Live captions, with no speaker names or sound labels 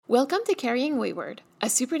Welcome to Carrying Wayward, a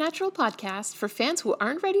supernatural podcast for fans who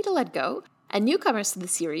aren't ready to let go and newcomers to the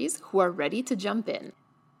series who are ready to jump in.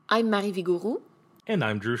 I'm Marie Vigourou. And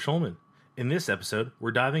I'm Drew Schulman. In this episode,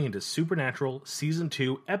 we're diving into Supernatural Season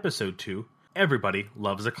 2, Episode 2, Everybody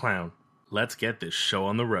Loves a Clown. Let's get this show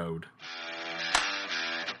on the road.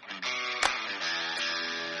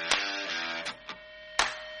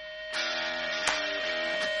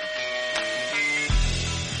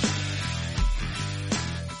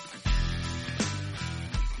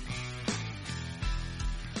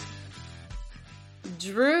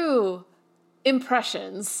 Drew,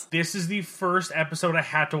 impressions. This is the first episode I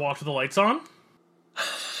had to watch with the lights on.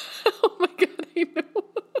 Oh my god, I know.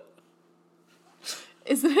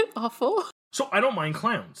 Isn't it awful? So I don't mind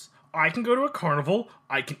clowns. I can go to a carnival.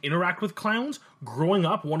 I can interact with clowns. Growing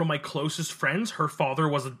up, one of my closest friends, her father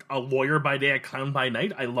was a lawyer by day, a clown by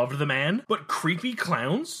night. I loved the man. But creepy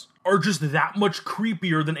clowns are just that much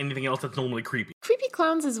creepier than anything else that's normally creepy. Creepy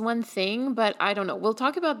clowns is one thing, but I don't know. We'll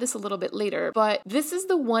talk about this a little bit later. But this is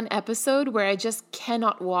the one episode where I just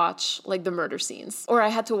cannot watch like the murder scenes. Or I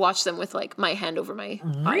had to watch them with like my hand over my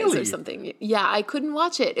eyes or something. Yeah, I couldn't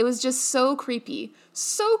watch it. It was just so creepy.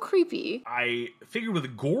 So creepy. I figured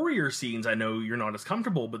with gorier scenes, I know you're not as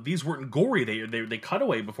comfortable, but these weren't gory. They cut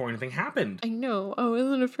away before anything happened. I know. I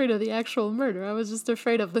wasn't afraid of the actual murder. I was just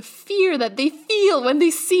afraid of the fear that they feel when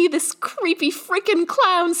they see this creepy freaking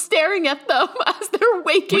clown staring at them as they're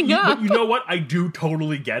waking up. But you know what? I do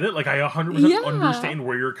totally get it. Like, I 100% understand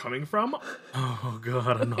where you're coming from. Oh,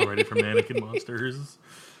 God, I'm not ready for mannequin monsters.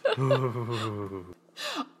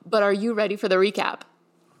 But are you ready for the recap?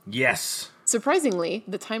 Yes. Surprisingly,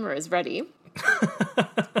 the timer is ready.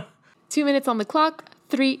 2 minutes on the clock.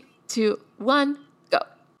 3, 2, 1, go.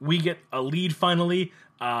 We get a lead finally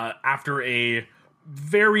after a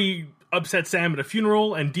very upset Sam at a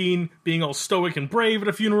funeral and Dean being all stoic and brave at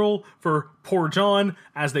a funeral for poor John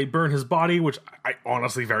as they burn his body, which I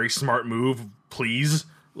honestly, very smart move. Please.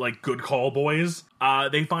 Like, good call, boys.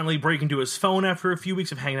 They finally break into his phone after a few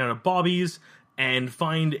weeks of hanging out at Bobby's and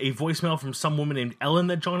find a voicemail from some woman named Ellen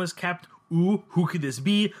that John has kept. Ooh, who could this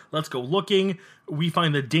be? Let's go looking. We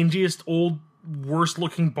find the dingiest, old,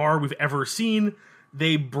 worst-looking bar we've ever seen.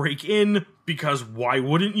 They break in, because why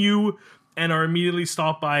wouldn't you? And are immediately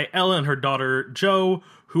stopped by Ella and her daughter, Jo,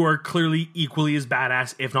 who are clearly equally as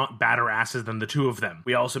badass, if not badder asses than the two of them.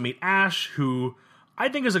 We also meet Ash, who I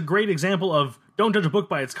think is a great example of don't judge a book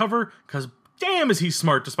by its cover, because damn is he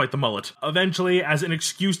smart despite the mullet. Eventually, as an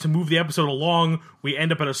excuse to move the episode along, we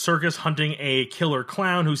end up at a circus hunting a killer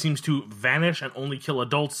clown who seems to vanish and only kill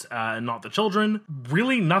adults and not the children.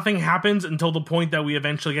 Really, nothing happens until the point that we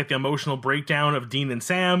eventually get the emotional breakdown of Dean and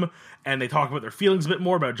Sam, and they talk about their feelings a bit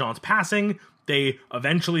more about John's passing. They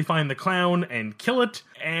eventually find the clown and kill it,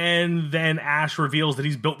 and then Ash reveals that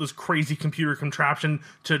he's built this crazy computer contraption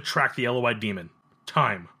to track the yellow-eyed demon.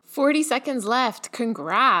 Time. 40 seconds left.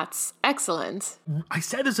 Congrats. Excellent. I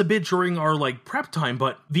said this a bit during our prep time,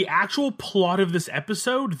 but the actual plot of this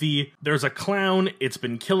episode, there's a clown, it's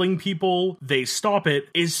been killing people, they stop it,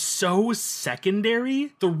 is so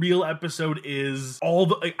secondary. The real episode is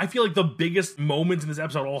I feel like the biggest moments in this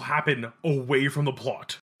episode all happen away from the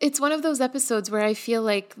plot. It's one of those episodes where I feel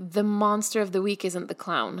like the monster of the week isn't the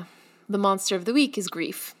clown. The monster of the week is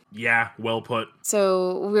grief. Yeah, well put.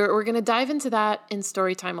 So we're going to dive into that in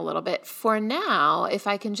story time a little bit. For now, if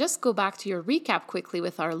I can just go back to your recap quickly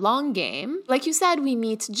with our long game. Like you said, we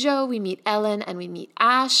meet Jo, we meet Ellen, and we meet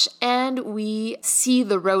Ash, and we see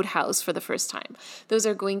the Roadhouse for the first time. Those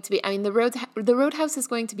are going to be, the Roadhouse is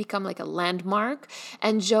going to become like a landmark,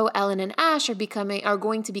 and Jo, Ellen, and Ash are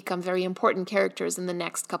going to become very important characters in the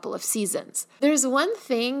next couple of seasons. There's one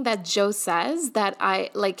thing that Jo says that I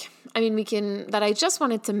just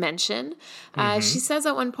wanted to mention. She says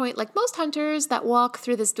at one point, most hunters that walk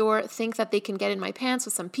through this door think that they can get in my pants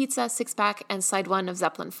with some pizza, six-pack, and side one of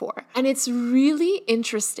Zeppelin 4. And it's really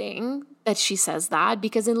interesting that she says that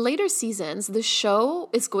because in later seasons, the show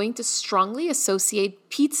is going to strongly associate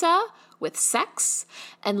pizza with sex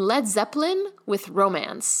and Led Zeppelin with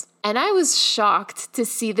romance. And I was shocked to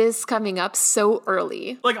see this coming up so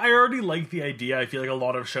early. I already like the idea. I feel like a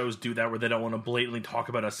lot of shows do that where they don't want to blatantly talk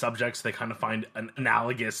about a subject, so they kind of find an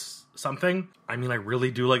analogous something. I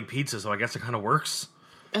really do like pizza, so I guess it kind of works.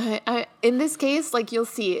 In this case, you'll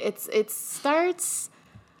see, it starts...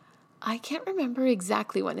 I can't remember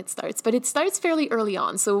exactly when it starts, but it starts fairly early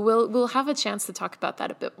on, so we'll have a chance to talk about that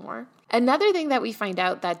a bit more. Another thing that we find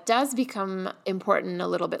out that does become important a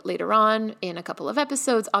little bit later on in a couple of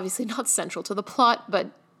episodes, obviously not central to the plot, but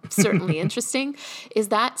certainly interesting, is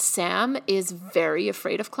that Sam is very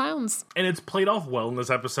afraid of clowns. And it's played off well in this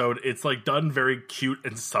episode. It's like done very cute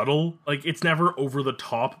and subtle. Like it's never over the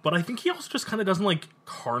top, but I think he also just kind of doesn't like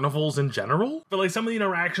carnivals in general. But like some of the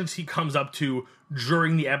interactions he comes up to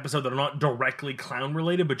during the episode that are not directly clown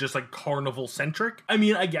related, but just like carnival centric. I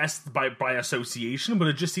mean, I guess by association, but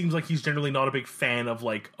it just seems like he's generally not a big fan of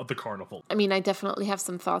the carnival. I mean, I definitely have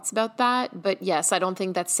some thoughts about that, but yes, I don't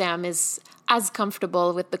think that Sam is as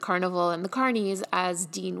comfortable with the carnival and the carnies as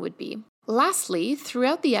Dean would be. Lastly,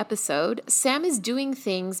 throughout the episode, Sam is doing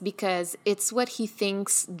things because it's what he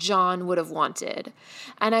thinks John would have wanted.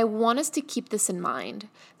 And I want us to keep this in mind,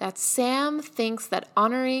 that Sam thinks that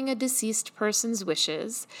honoring a deceased person's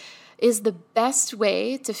wishes is the best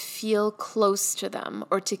way to feel close to them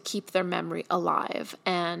or to keep their memory alive.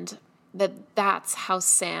 And that's how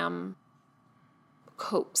Sam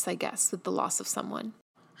copes, I guess, with the loss of someone.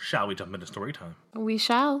 Shall we jump into story time? We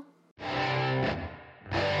shall.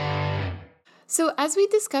 So as we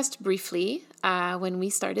discussed briefly when we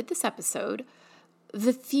started this episode,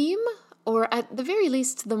 the theme, or at the very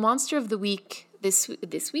least, the monster of the week this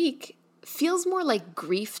week, feels more like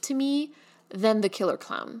grief to me than the killer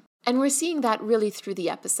clown. And we're seeing that really through the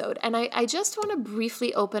episode. And I just want to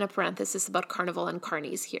briefly open a parenthesis about carnival and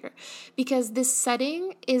carnies here, because this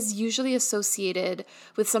setting is usually associated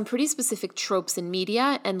with some pretty specific tropes in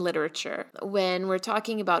media and literature. When we're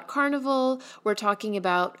talking about carnival, we're talking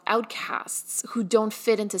about outcasts who don't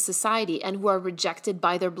fit into society and who are rejected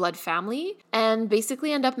by their blood family and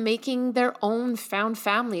basically end up making their own found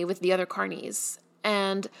family with the other carnies.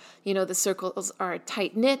 And, you know, the circles are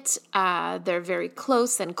tight-knit, they're very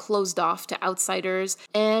close and closed off to outsiders.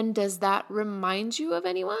 And does that remind you of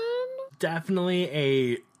anyone? Definitely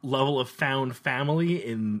a level of found family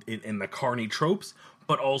in the carny tropes,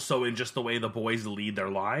 but also in just the way the boys lead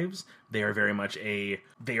their lives. They are very much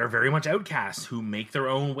outcasts who make their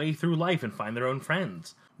own way through life and find their own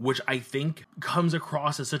friends, which I think comes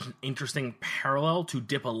across as such an interesting parallel to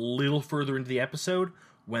dip a little further into the episode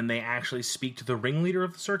when they actually speak to the ringleader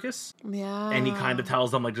of the circus. Yeah. And he kind of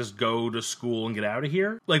tells them, like, just go to school and get out of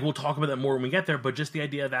here. Like, we'll talk about that more when we get there, but just the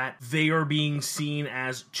idea that they are being seen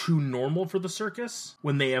as too normal for the circus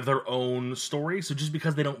when they have their own story. So just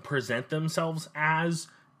because they don't present themselves as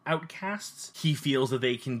outcasts, he feels that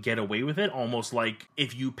they can get away with it, almost like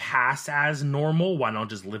if you pass as normal, why not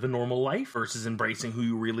just live a normal life versus embracing who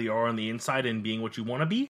you really are on the inside and being what you want to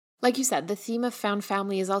be. Like you said, the theme of found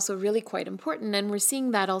family is also really quite important, and we're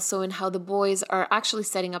seeing that also in how the boys are actually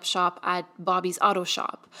setting up shop at Bobby's auto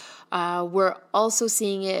shop. We're also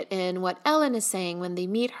seeing it in what Ellen is saying when they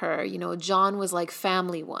meet her. You know, John was like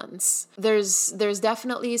family once. There's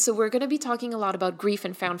definitely, so we're going to be talking a lot about grief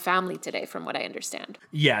and found family today, from what I understand.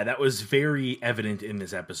 Yeah, that was very evident in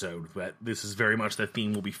this episode, that this is very much the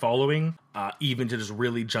theme we'll be following. Even to just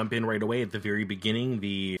really jump in right away at the very beginning,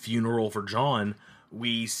 the funeral for John,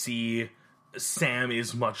 we see Sam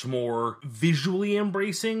is much more visually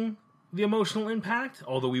embracing the emotional impact,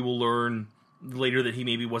 although we will learn later that he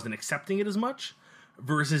maybe wasn't accepting it as much,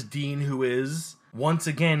 versus Dean, who is, once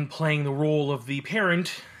again, playing the role of the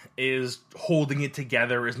parent, is holding it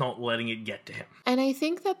together, is not letting it get to him. And I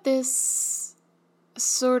think that this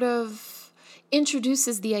sort of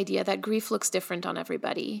introduces the idea that grief looks different on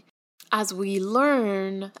everybody. As we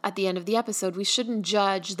learn at the end of the episode, we shouldn't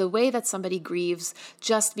judge the way that somebody grieves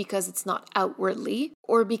just because it's not outwardly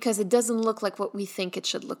or because it doesn't look like what we think it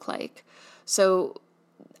should look like. So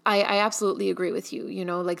I absolutely agree with you. You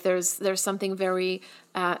know, like there's something very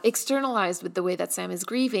externalized with the way that Sam is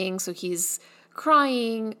grieving. So he's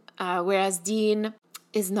crying, whereas Dean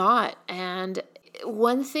is not. And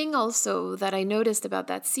one thing also that I noticed about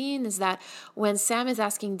that scene is that when Sam is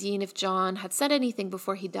asking Dean if John had said anything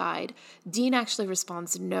before he died, Dean actually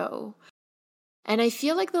responds no. And I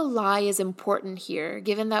feel like the lie is important here,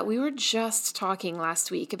 given that we were just talking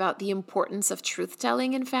last week about the importance of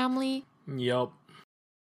truth-telling in family. Yup.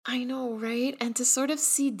 I know, right? And to sort of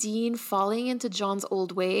see Dean falling into John's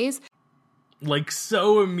old ways, like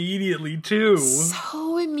so immediately, too.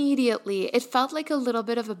 So immediately. It felt like a little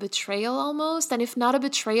bit of a betrayal almost. And if not a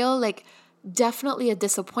betrayal, like definitely a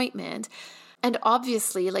disappointment. And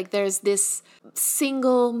obviously, like there's this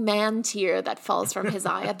single man tear that falls from his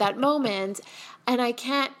eye at that moment. And I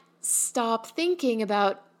can't stop thinking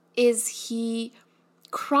about, is he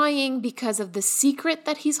crying because of the secret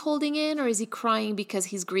that he's holding in, or is he crying because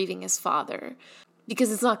he's grieving his father?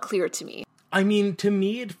 Because it's not clear to me. I mean, to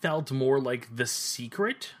me, it felt more like the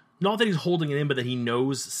secret, not that he's holding it in, but that he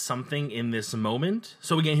knows something in this moment.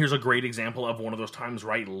 So again, here's a great example of one of those times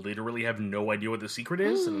where I literally have no idea what the secret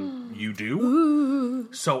is, and you do.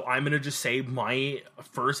 Ooh. So I'm going to just say my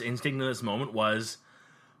first instinct in this moment was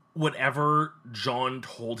whatever John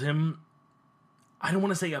told him, I don't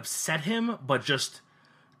want to say upset him, but just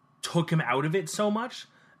took him out of it so much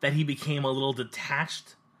that he became a little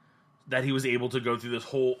detached, that he was able to go through this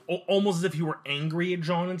whole, almost as if he were angry at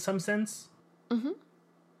John in some sense. Mm-hmm.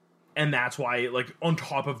 And that's why, like, on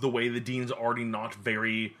top of the way that Dean's already not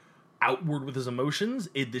very outward with his emotions,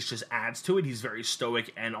 this just adds to it. He's very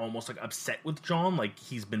stoic and almost, like, upset with John, like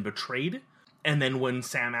he's been betrayed. And then when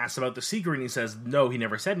Sam asks about the secret and he says, no, he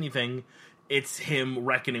never said anything, it's him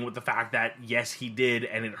reckoning with the fact that, yes, he did,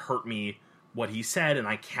 and it hurt me what he said, and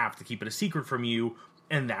I have to keep it a secret from you,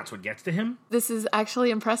 and that's what gets to him. This is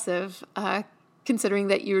actually impressive, considering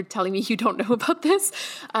that you're telling me you don't know about this.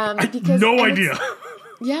 Because no idea.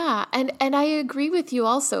 Yeah, and I agree with you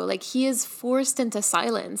also. Like, he is forced into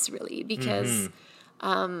silence, really, because,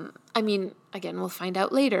 I mean, again, we'll find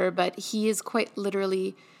out later, but he is quite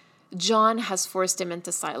literally, John has forced him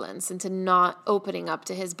into silence, into not opening up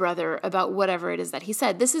to his brother about whatever it is that he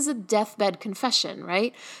said. This is a deathbed confession,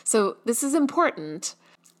 right? So this is important.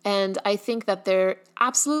 And I think that there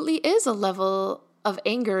absolutely is a level of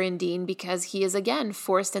anger in Dean because he is, again,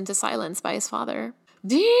 forced into silence by his father.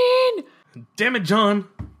 Dean! Damn it, John.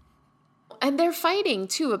 And they're fighting,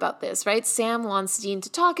 too, about this, right? Sam wants Dean to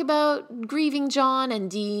talk about grieving John, and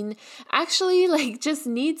Dean actually, like, just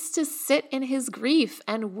needs to sit in his grief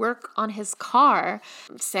and work on his car.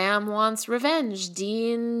 Sam wants revenge.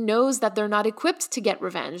 Dean knows that they're not equipped to get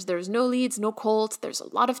revenge. There's no leads, no Colt. There's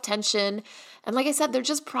a lot of tension. And like I said, they're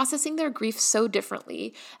just processing their grief so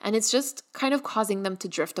differently. And it's just kind of causing them to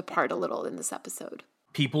drift apart a little in this episode.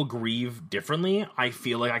 People grieve differently. I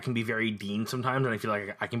feel like I can be very Dean sometimes, and I feel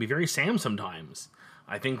like I can be very Sam sometimes.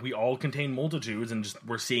 I think we all contain multitudes, and just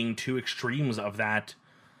we're seeing two extremes of that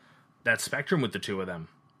spectrum with the two of them.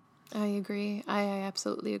 I agree. I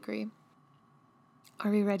absolutely agree.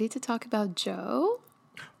 Are we ready to talk about Joe?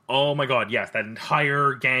 Oh my god, yes. That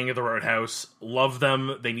entire gang of the Roadhouse. Love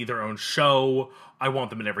them. They need their own show. I want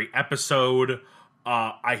them in every episode.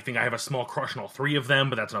 I think I have a small crush on all three of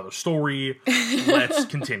them, but that's another story. Let's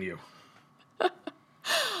continue.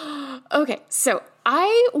 Okay, so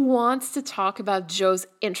I want to talk about Joe's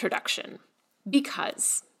introduction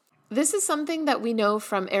because this is something that we know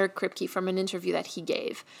from Eric Kripke from an interview that he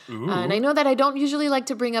gave. And I know that I don't usually like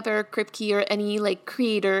to bring up Eric Kripke or any like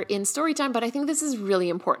creator in Storytime, but I think this is really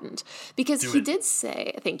important because he did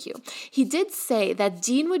say, thank you, he did say that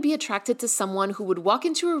Dean would be attracted to someone who would walk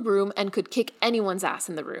into a room and could kick anyone's ass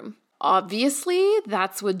in the room. Obviously,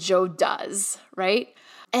 that's what Joe does, right?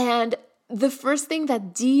 And the first thing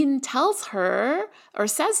that Dean tells her or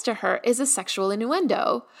says to her is a sexual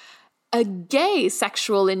innuendo. A gay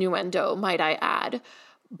sexual innuendo, might I add,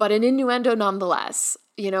 but an innuendo nonetheless.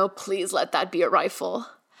 You know, please let that be a rifle.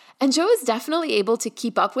 And Joe is definitely able to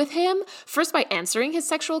keep up with him, first by answering his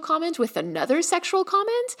sexual comment with another sexual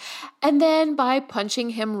comment, and then by punching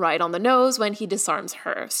him right on the nose when he disarms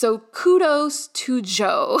her. So kudos to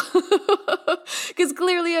Joe. Because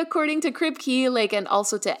clearly, according to Kripke, like, and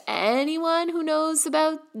also to anyone who knows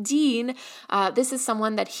about Dean, this is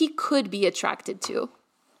someone that he could be attracted to.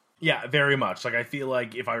 Yeah, very much. Like, I feel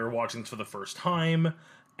like if I were watching this for the first time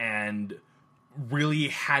and really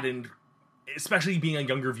hadn't, especially being a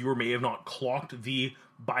younger viewer, may have not clocked the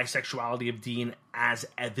bisexuality of Dean as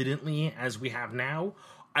evidently as we have now,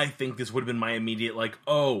 I think this would have been my immediate, like,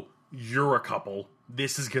 oh, you're a couple.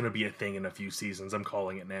 This is going to be a thing in a few seasons. I'm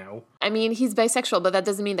calling it now. I mean, he's bisexual, but that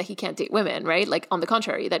doesn't mean that he can't date women, right? Like, on the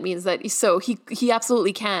contrary, that means that he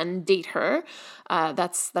absolutely can date her.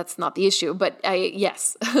 That's not the issue. But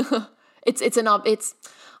yes, it's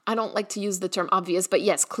I don't like to use the term obvious, but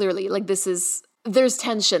yes, clearly, like, there's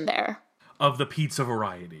tension there. Of the pizza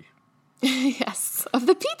variety. Yes, of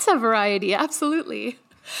the pizza variety, absolutely.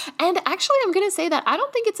 And actually, I'm going to say that I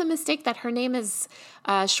don't think it's a mistake that her name is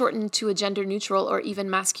shortened to a gender neutral or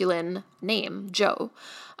even masculine name, Joe.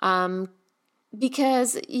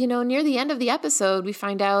 Because, you know, near the end of the episode, we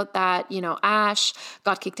find out that, you know, Ash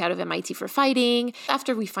got kicked out of MIT for fighting.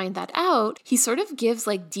 After we find that out, he sort of gives,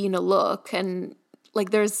 like, Dean a look and,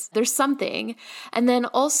 like, there's something. And then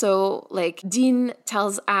also, like, Dean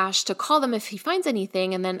tells Ash to call them if he finds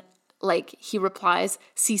anything. And then, like, he replies,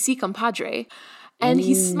 "CC compadre." And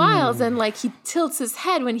he smiles and, like, he tilts his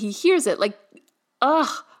head when he hears it. Like,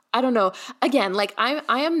 I don't know. Again, like, I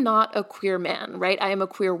am not a queer man, right? I am a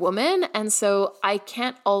queer woman. And so I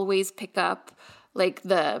can't always pick up, like,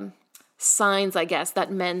 the signs, I guess,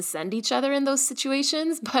 that men send each other in those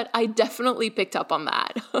situations, but I definitely picked up on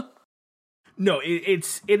that. No,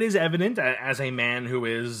 it is evident as a man who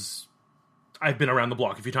is... I've been around the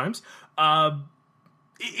block a few times.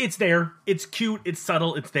 It's there. It's cute. It's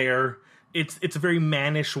subtle. It's there. It's a very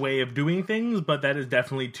mannish way of doing things, but that is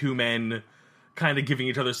definitely two men kind of giving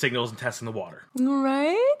each other signals and testing the water.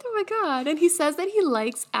 Right? Oh my god. And he says that he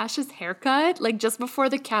likes Ash's haircut, like just before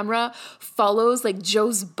the camera follows like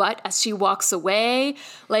Joe's butt as she walks away.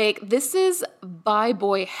 Like, this is bi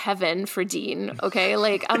boy heaven for Dean, okay?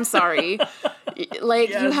 Like, I'm sorry. Like,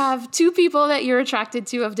 yes. You have two people that you're attracted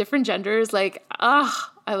to of different genders. Like, I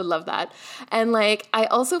would love that. And like, I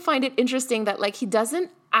also find it interesting that like he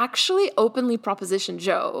doesn't actually openly proposition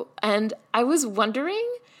Joe. And I was wondering,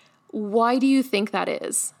 why do you think that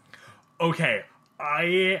is? Okay,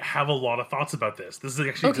 I have a lot of thoughts about this. This is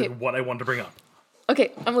actually what I wanted to bring up.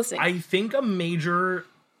 Okay, I'm listening. I think a major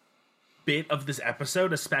bit of this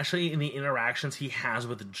episode, especially in the interactions he has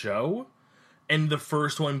with Joe, and the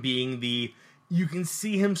first one being you can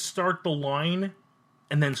see him start the line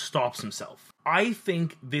and then stops himself. I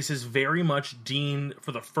think this is very much Dean,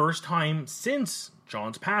 for the first time since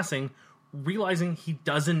John's passing, realizing he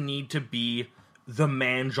doesn't need to be the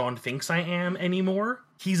man John thinks I am anymore.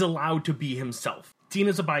 He's allowed to be himself. Dean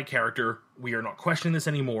is a bi character. We are not questioning this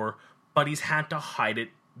anymore, but he's had to hide it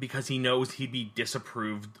because he knows he'd be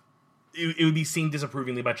disapproved. It would be seen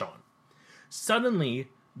disapprovingly by John. Suddenly,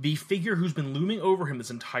 the figure who's been looming over him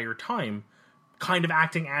this entire time, kind of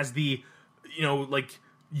acting as the, the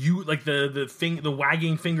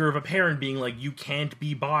wagging finger of a parent being like, you can't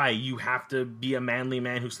be bi, you have to be a manly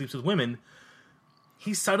man who sleeps with women.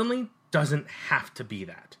 He suddenly doesn't have to be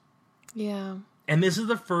that. Yeah. And this is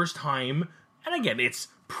the first time, and again, it's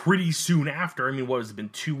pretty soon after. I mean, what has it been,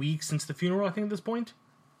 2 weeks since the funeral, I think, at this point?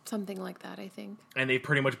 Something like that, I think. And they've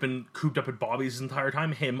pretty much been cooped up at Bobby's this entire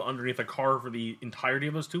time, him underneath a car for the entirety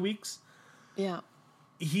of those 2 weeks. Yeah.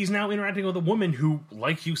 He's now interacting with a woman who,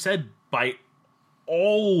 like you said, by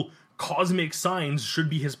all cosmic signs, should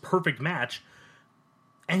be his perfect match.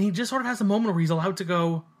 And he just sort of has a moment where he's allowed to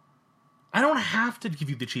go, I don't have to give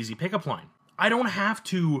you the cheesy pickup line. I don't have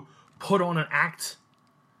to put on an act.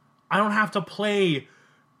 I don't have to play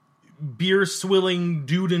beer-swilling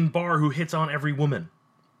dude in bar who hits on every woman.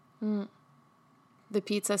 The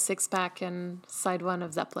pizza six-pack and side one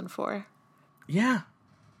of Zeppelin 4. Yeah.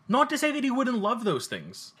 Not to say that he wouldn't love those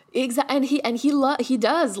things. Exactly. And he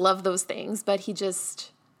does love those things, but he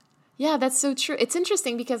just... Yeah, that's so true. It's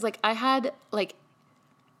interesting because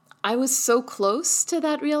I was so close to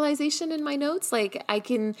that realization in my notes. Like,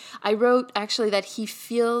 I wrote actually that he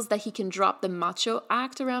feels that he can drop the macho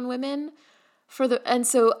act around women and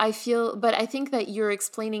so I feel, but I think that you're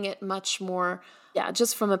explaining it much more,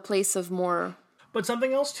 just from a place of more. But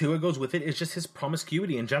something else too, it goes with it, is just his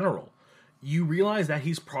promiscuity in general. You realize that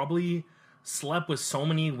he's probably slept with so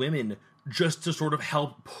many women just to sort of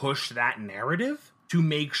help push that narrative, to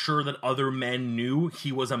make sure that other men knew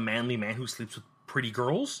he was a manly man who sleeps with pretty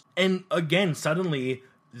girls. And again, suddenly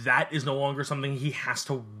that is no longer something he has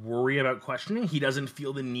to worry about questioning. He doesn't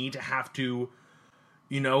feel the need to have to,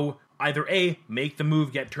 either A, make the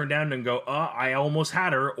move, get turned down and go, I almost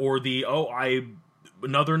had her, or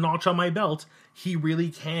another notch on my belt. He really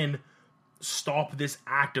can stop this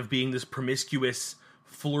act of being this promiscuous,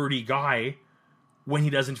 flirty guy when he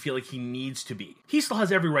doesn't feel like he needs to be. He still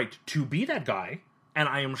has every right to be that guy, and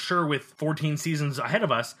I am sure with 14 seasons ahead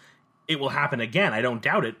of us, it will happen again. I don't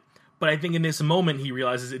doubt it. But I think in this moment, he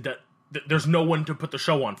realizes that there's no one to put the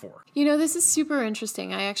show on for. This is super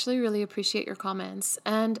interesting. I actually really appreciate your comments.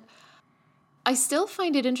 And I still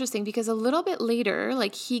find it interesting because a little bit later,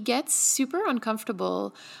 he gets super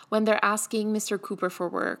uncomfortable when they're asking Mr. Cooper for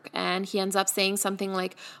work. And he ends up saying something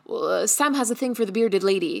like, well, Sam has a thing for the bearded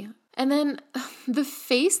lady. And then the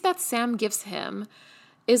face that Sam gives him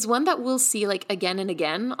is one that we'll see again and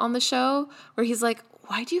again on the show, where he's like,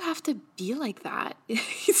 why do you have to be like that?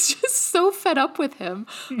 He's just so fed up with him.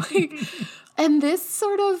 And this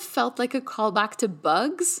sort of felt like a callback to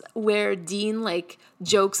Bugs, where Dean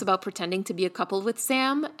jokes about pretending to be a couple with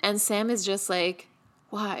Sam, and Sam is just like,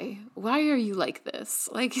 why? Why are you like this?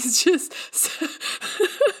 It's just...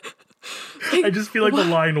 I just feel like the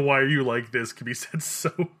line, why are you like this, can be said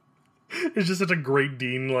so... It's just such a great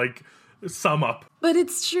Dean, sum up. But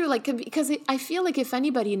it's true, because I feel like if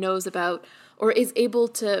anybody knows about or is able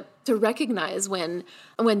to recognize when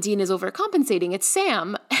Dean is overcompensating, it's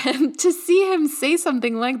Sam. And to see him say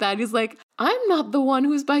something like that, he's like, I'm not the one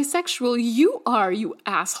who's bisexual. You are, you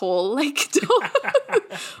asshole. Don't...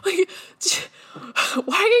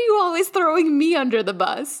 why are you always throwing me under the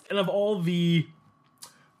bus? And of all the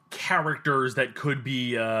characters that could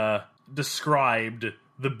be described,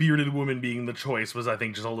 the bearded woman being the choice was, I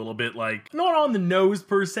think, just a little bit like, not on the nose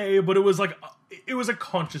per se, but it was like, it was a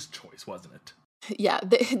conscious choice, wasn't it? Yeah,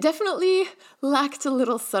 they definitely lacked a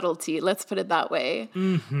little subtlety, let's put it that way.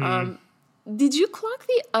 Mm-hmm. Did you clock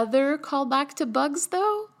the other callback to Bugs,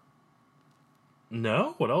 though?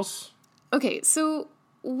 No? What else? Okay, so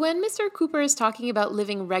when Mr. Cooper is talking about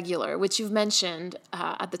living regular, which you've mentioned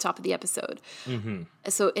at the top of the episode. Mm-hmm.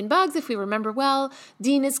 So in Bugs, if we remember well,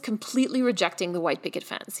 Dean is completely rejecting the white picket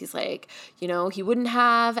fence. He's like, he wouldn't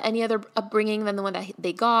have any other upbringing than the one that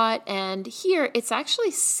they got. And here, it's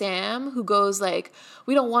actually Sam who goes like,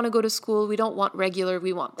 we don't want to go to school. We don't want regular.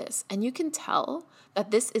 We want this. And you can tell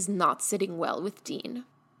that this is not sitting well with Dean.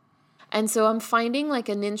 And so I'm finding like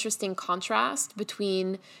an interesting contrast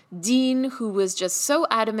between Dean, who was just so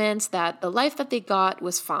adamant that the life that they got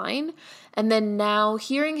was fine, and then now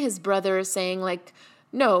hearing his brother saying like,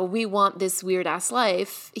 no, we want this weird ass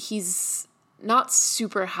life. He's not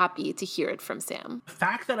super happy to hear it from Sam. The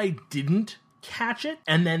fact that I didn't catch it,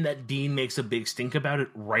 and then that Dean makes a big stink about it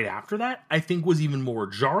right after that, I think was even more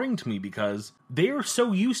jarring to me, because they are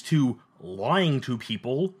so used to lying to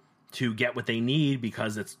people to get what they need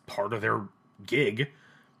because it's part of their gig,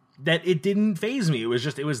 that it didn't faze me. It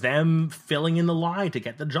was them filling in the lie to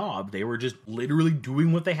get the job. They were just literally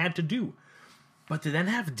doing what they had to do. But to then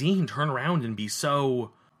have Dean turn around and be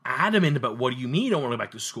so adamant about, what do you mean you don't want to go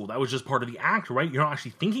back to school? That was just part of the act, right? You're not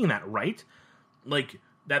actually thinking that, right? Like,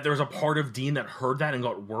 that there's a part of Dean that heard that and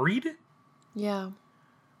got worried? Yeah.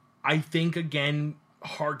 I think, again,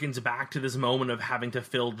 harkens back to this moment of having to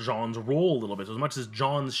fill John's role a little bit. So as much as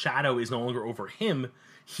John's shadow is no longer over him,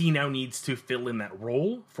 he now needs to fill in that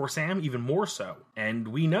role for Sam even more so. And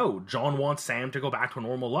we know John wants Sam to go back to a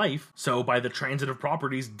normal life. So by the transitive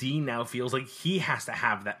properties, Dean now feels like he has to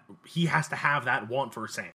have that want for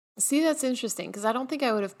Sam. See, that's interesting, because I don't think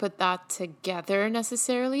I would have put that together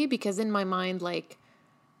necessarily, because in my mind, like,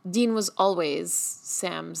 Dean was always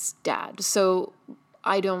Sam's dad. So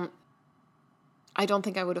I don't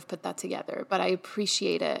think I would have put that together, but I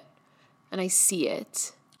appreciate it and I see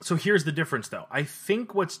it. So here's the difference, though. I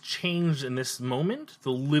think what's changed in this moment,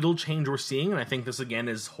 the little change we're seeing, and I think this, again,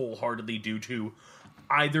 is wholeheartedly due to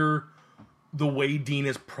either the way Dean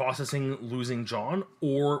is processing losing John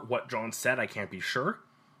or what John said, I can't be sure.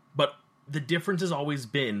 But the difference has always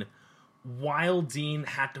been, while Dean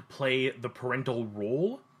had to play the parental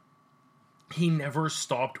role, he never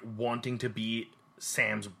stopped wanting to be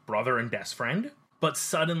Sam's brother and best friend. But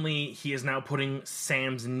suddenly, he is now putting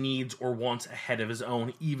Sam's needs or wants ahead of his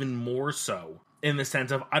own, even more so. In the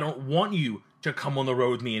sense of, I don't want you to come on the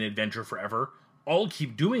road with me and adventure forever. I'll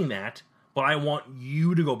keep doing that, but I want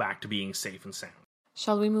you to go back to being safe and sound.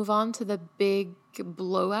 Shall we move on to the big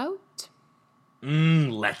blowout?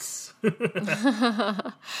 Let's.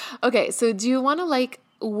 Okay, so do you want to,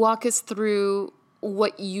 walk us through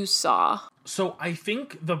what you saw? So I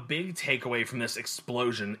think the big takeaway from this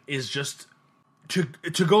explosion is just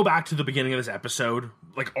to go back to the beginning of this episode,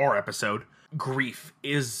 like our episode, grief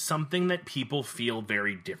is something that people feel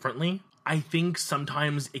very differently. I think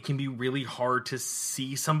sometimes it can be really hard to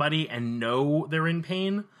see somebody and know they're in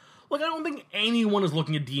pain. Like, I don't think anyone is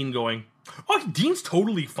looking at Dean going, oh, Dean's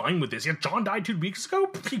totally fine with this. Yeah, John died 2 weeks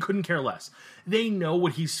ago. He couldn't care less. They know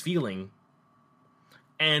what he's feeling.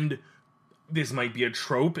 And this might be a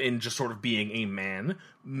trope in just sort of being a man.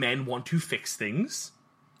 Men want to fix things.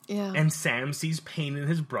 Yeah. And Sam sees pain in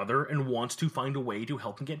his brother and wants to find a way to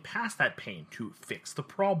help him get past that pain, to fix the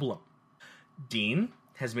problem. Dean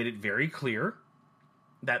has made it very clear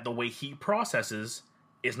that the way he processes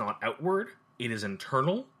is not outward, it is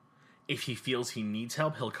internal. If he feels he needs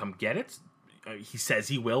help, he'll come get it. He says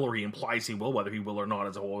he will, or he implies he will. Whether he will or not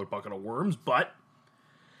is a whole other bucket of worms. But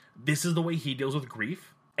this is the way he deals with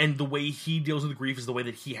grief. And the way he deals with grief is the way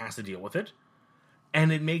that he has to deal with it.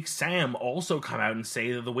 And it makes Sam also come out and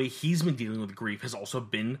say that the way he's been dealing with grief has also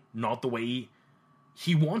been not the way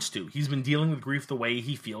he wants to. He's been dealing with grief the way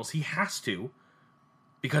he feels he has to,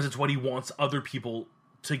 because it's what he wants other people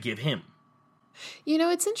to give him. You know,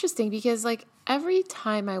 it's interesting because, every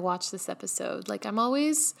time I watch this episode, I'm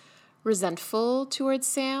always resentful towards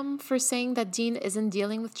Sam for saying that Dean isn't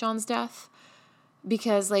dealing with John's death.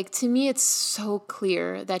 Because, to me, it's so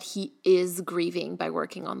clear that he is grieving by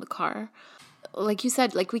working on the car. Like you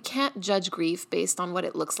said, we can't judge grief based on what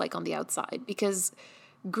it looks like on the outside, because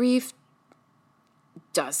grief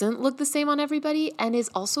doesn't look the same on everybody and is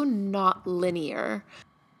also not linear.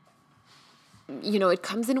 You know, it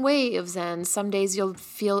comes in waves, and some days you'll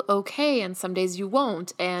feel okay and some days you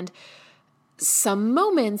won't. And some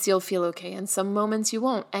moments you'll feel okay and some moments you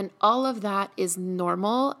won't. And all of that is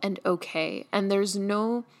normal and okay. And there's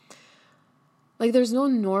no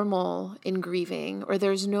normal in grieving, or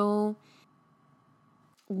there's no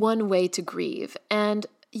one way to grieve. And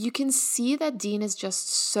you can see that Dean is just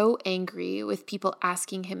so angry with people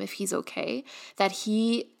asking him if he's okay that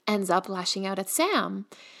he ends up lashing out at Sam.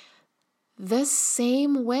 The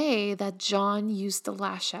same way that John used to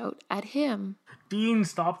lash out at him. Dean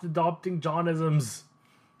stopped adopting Johnisms.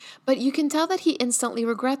 But you can tell that he instantly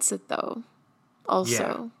regrets it, though,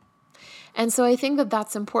 also. Yeah. And so I think that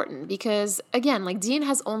that's important because, again, like Dean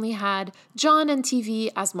has only had John and TV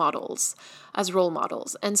as models, as role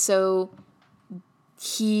models. And so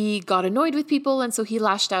he got annoyed with people, and so he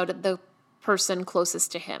lashed out at the person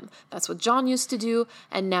closest to him. That's what John used to do,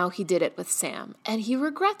 and now he did it with Sam. And he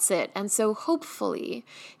regrets it. And so hopefully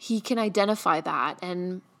he can identify that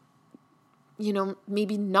and, you know,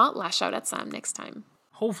 maybe not lash out at Sam next time.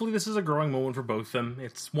 Hopefully this is a growing moment for both of them.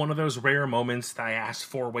 It's one of those rare moments that I asked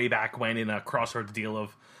for way back when in a Crossroads deal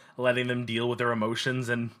of letting them deal with their emotions.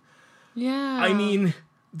 And yeah, I mean,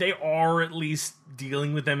 they are at least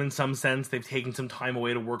dealing with them in some sense. They've taken some time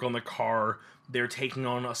away to work on the car. They're taking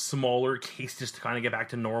on a smaller case just to kind of get back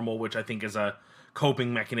to normal, which I think is a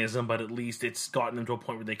coping mechanism, but at least it's gotten them to a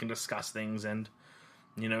point where they can discuss things. And,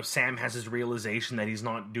 you know, Sam has his realization that he's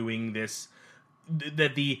not doing this,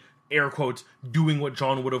 that the air quotes, doing what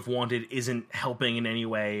John would have wanted isn't helping in any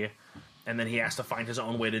way. And then he has to find his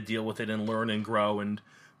own way to deal with it and learn and grow. And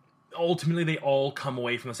ultimately they all come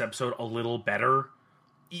away from this episode a little better,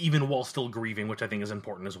 even while still grieving, which I think is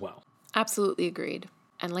important as well. Absolutely agreed.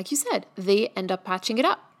 And like you said, they end up patching it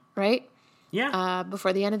up, right? Yeah.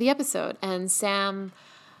 Before the end of the episode. And Sam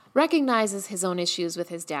recognizes his own issues with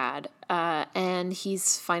his dad, and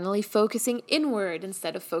he's finally focusing inward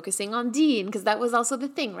instead of focusing on Dean, because that was also the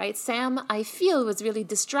thing, right? Sam, I feel, was really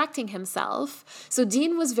distracting himself. So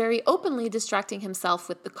Dean was very openly distracting himself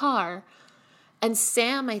with the car, and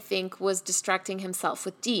Sam, I think, was distracting himself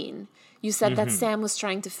with Dean. You said that Sam was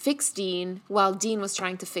trying to fix Dean while Dean was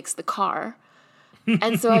trying to fix the car.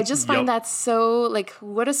 And so I just find that so, like,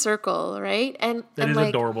 what a circle, right? And that is like,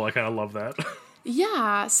 adorable. I kind of love that.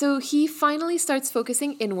 Yeah, so he finally starts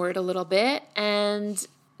focusing inward a little bit, and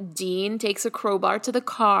Dean takes a crowbar to the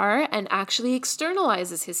car and actually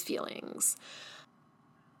externalizes his feelings.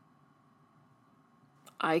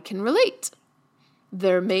 I can relate.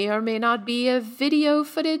 There may or may not be a video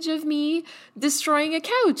footage of me destroying a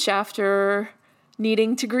couch after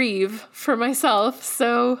needing to grieve for myself,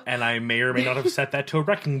 so... And I may or may not have set that to a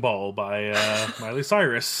wrecking ball by Miley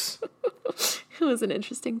Cyrus. It was an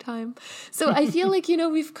interesting time. So I feel like, you know,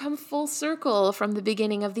 we've come full circle from the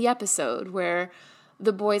beginning of the episode where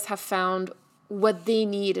the boys have found what they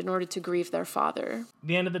need in order to grieve their father. At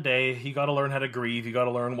the end of the day, you got to learn how to grieve. You got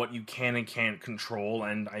to learn what you can and can't control.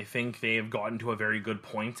 And I think they've gotten to a very good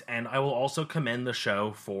point. And I will also commend the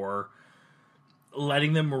show for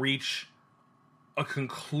letting them reach a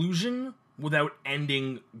conclusion without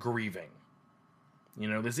ending grieving. You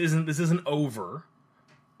know, this isn't over.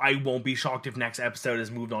 I won't be shocked if next episode has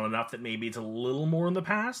moved on enough that maybe it's a little more in the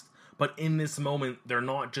past. But in this moment, they're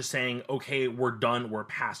not just saying, okay, we're done, we're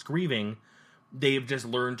past grieving. They've just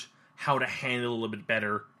learned how to handle a little bit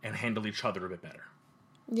better and handle each other a bit better.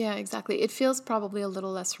 Yeah, exactly. It feels probably a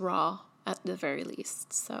little less raw at the very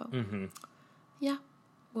least. So, yeah,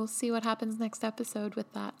 we'll see what happens next episode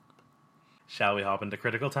with that. Shall we hop into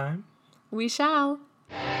critical time? We shall.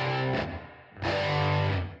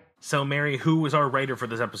 So, Mary, who was our writer for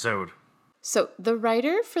this episode? So, the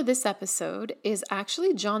writer for this episode is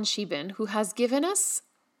actually John Shiban, who has given us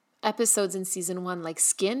episodes in season 1 like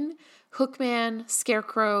Skin, Hookman,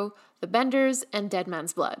 Scarecrow, The Benders, and Dead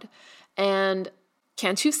Man's Blood. And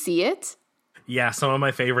can't you see it? Yeah, some of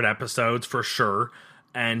my favorite episodes for sure.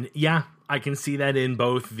 And yeah, I can see that in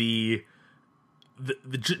both the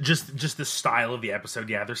just the style of the episode.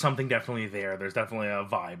 Yeah, there's something definitely there. There's definitely a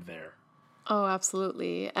vibe there. Oh,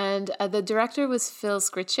 absolutely. And the director was Phil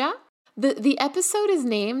Sgriccia. The episode is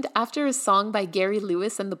named after a song by Gary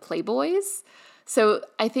Lewis and the Playboys. So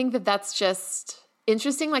I think that that's just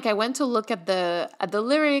interesting. Like, I went to look at the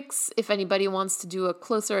lyrics. If anybody wants to do a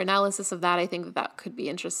closer analysis of that, I think that could be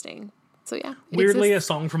interesting. So yeah. Weirdly, a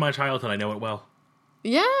song from my childhood. I know it well.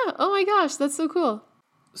 Yeah. Oh my gosh, that's so cool.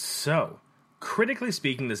 So, critically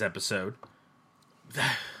speaking, this episode,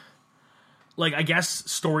 like, I guess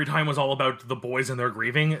story time was all about the boys and their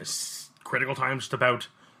grieving. Critical time just about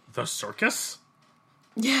the circus.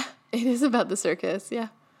 Yeah, it is about the circus. Yeah.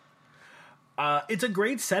 It's a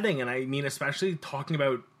great setting, and I mean, especially talking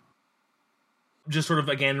about just sort of,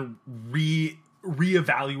 again,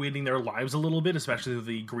 reevaluating their lives a little bit, especially with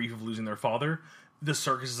the grief of losing their father. The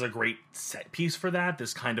circus is a great set piece for that.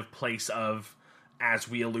 This kind of place of, as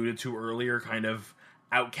we alluded to earlier, kind of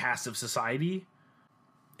outcast of society.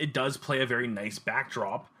 It does play a very nice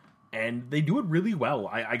backdrop, and they do it really well.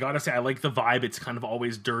 I gotta say, I like the vibe. It's kind of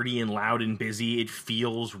always dirty and loud and busy. It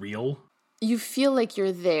feels real. You feel like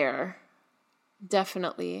you're there.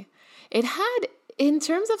 Definitely. It had, in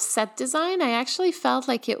terms of set design, I actually felt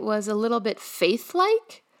like it was a little bit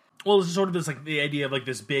Faith-like. Well, it's sort of this, like, the idea of, like,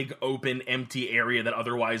 this big, open, empty area that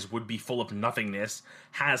otherwise would be full of nothingness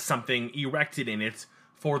has something erected in it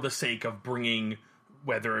for the sake of bringing,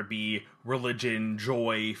 whether it be religion,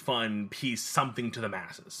 joy, fun, peace, something to the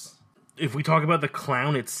masses. If we talk about the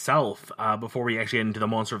clown itself, before we actually get into the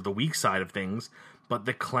Monster of the Week side of things, but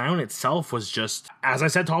the clown itself was just, as I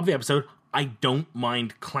said top of the episode, I don't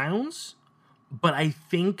mind clowns, but I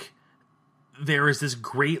think there is this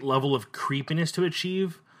great level of creepiness to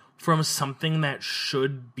achieve from something that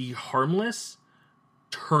should be harmless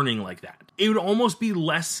turning like that. It would almost be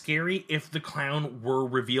less scary if the clown were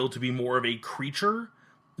revealed to be more of a creature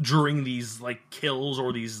during these, like, kills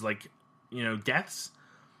or these, like, you know, deaths.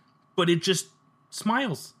 But it just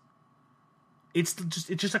smiles. It's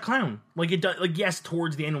just a clown. Like, it does, like, yes,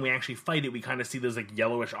 towards the end when we actually fight it, we kind of see those, like,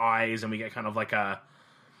 yellowish eyes, and we get kind of like a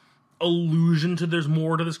allusion to there's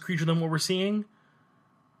more to this creature than what we're seeing.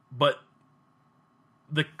 But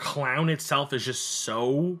the clown itself is just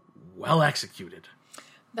so well executed.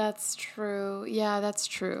 That's true. Yeah, that's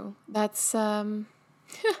true. That's,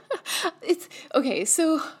 it's, okay,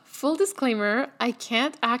 so full disclaimer, I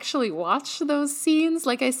can't actually watch those scenes.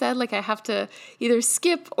 Like I said, like I have to either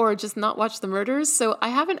skip or just not watch the murders, so I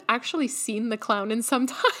haven't actually seen the clown in some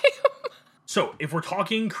time. So, if we're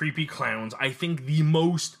talking creepy clowns, I think the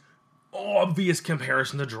most obvious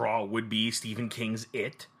comparison to draw would be Stephen King's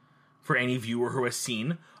It, for any viewer who has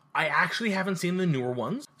seen. I actually haven't seen the newer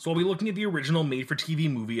ones, so I'll be looking at the original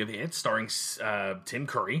made-for-TV movie of It, starring Tim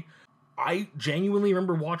Curry. I genuinely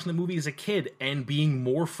remember watching the movie as a kid and being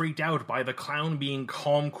more freaked out by the clown being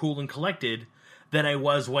calm, cool, and collected than I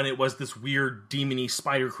was when it was this weird, demony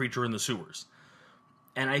spider creature in the sewers.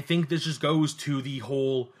 And I think this just goes to the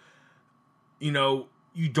whole, you know,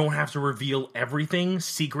 you don't have to reveal everything.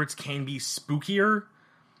 Secrets can be spookier.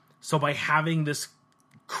 So by having this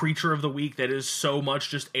creature of the week that is so much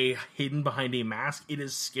just a hidden behind a mask, it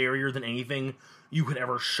is scarier than anything you could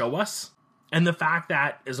ever show us. And the fact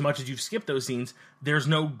that, as much as you've skipped those scenes, there's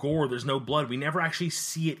no gore, there's no blood. We never actually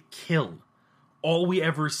see it kill. All we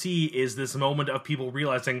ever see is this moment of people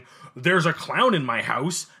realizing, there's a clown in my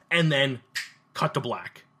house, and then cut to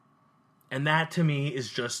black. And that, to me, is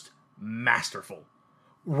just masterful.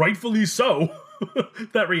 Rightfully so,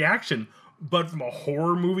 that reaction. But from a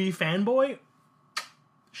horror movie fanboy,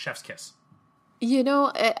 chef's kiss. You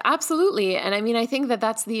know, absolutely. And I mean, I think that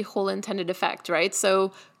that's the whole intended effect, right?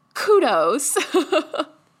 So kudos.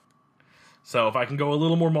 So if I can go a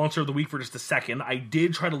little more Monster of the Week for just a second, I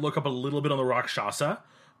did try to look up a little bit on the Rakshasa.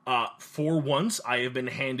 For once, I have been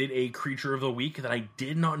handed a Creature of the Week that I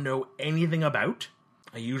did not know anything about.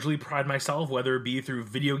 I usually pride myself, whether it be through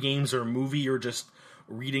video games or a movie or just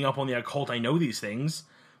reading up on the occult, I know these things.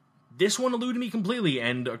 This one eluded me completely,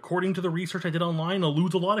 and according to the research I did online,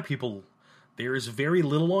 eludes a lot of people. There is very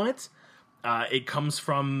little on it. It comes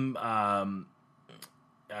from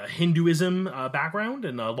Hinduism background,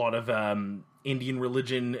 and a lot of Indian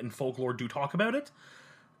religion and folklore do talk about it.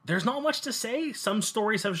 There's not much to say. Some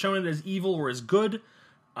stories have shown it as evil or as good.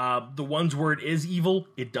 The ones where it is evil,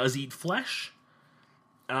 it does eat flesh.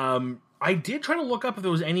 I did try to look up if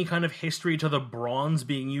there was any kind of history to the bronze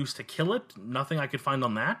being used to kill it. Nothing I could find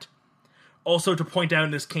on that. Also, to point out,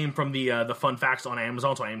 and this came from the fun facts on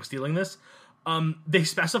Amazon, so I am stealing this. They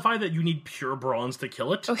specify that you need pure bronze to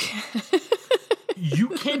kill it. Okay. You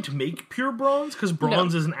can't make pure bronze, because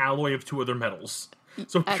bronze is an alloy of two other metals.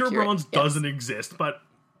 So pure bronze doesn't exist, but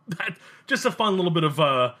that just a fun little bit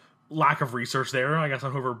of lack of research there, I guess,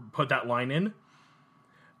 on whoever put that line in.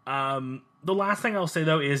 The last thing I'll say,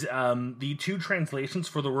 though, is the two translations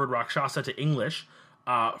for the word Rakshasa to English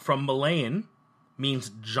from Malayan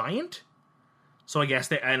means giant. So I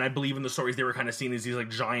guess, and I believe in the stories they were kind of seen as these like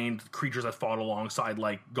giant creatures that fought alongside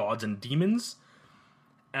like gods and demons.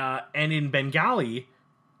 And in Bengali,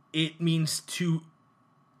 it means to...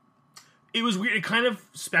 It was weird. It kind of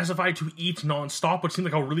specified to eat nonstop, which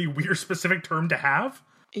seemed like a really weird specific term to have.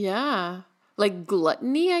 Yeah. Like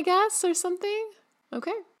gluttony, I guess, or something?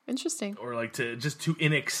 Okay. Interesting. Or like to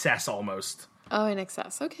in excess almost. Oh, in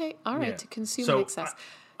excess. Okay. All right. Yeah. To consume in excess.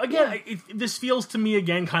 Again, this feels to me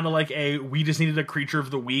again kind of like we just needed a Creature of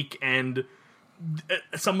the Week, and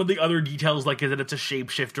some of the other details, like that it's a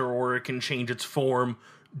shapeshifter or it can change its form,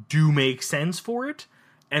 do make sense for it,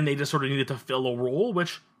 and they just sort of needed to fill a role,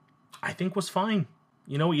 which I think was fine.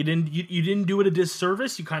 You know, you didn't do it a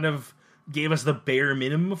disservice. You kind of gave us the bare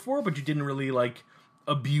minimum before, but you didn't really like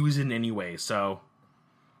abuse it in any way. So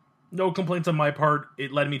no complaints on my part.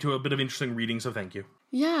 It led me to a bit of interesting reading, so thank you.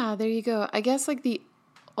 Yeah, there you go. I guess like the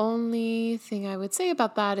only thing I would say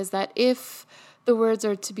about that is that if the words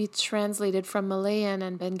are to be translated from Malayan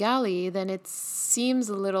and Bengali, then it seems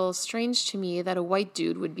a little strange to me that a white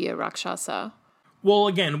dude would be a Rakshasa. Well,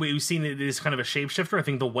 again, we've seen it is kind of a shapeshifter. I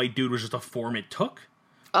think the white dude was just a form it took.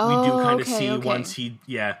 Oh, we do kind of okay, see okay. once he,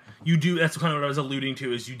 you do, that's kind of what I was alluding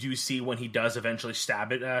to, is you do see when he does eventually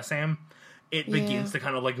stab at Sam, it begins to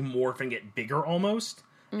kind of like morph and get bigger almost,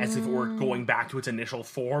 as if it were going back to its initial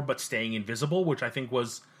form, but staying invisible, which I think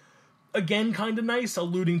was, again, kind of nice,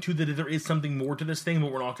 alluding to that there is something more to this thing,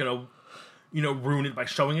 but we're not going to, ruin it by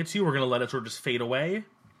showing it to you. We're going to let it sort of just fade away.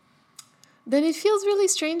 Then it feels really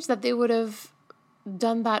strange that they would have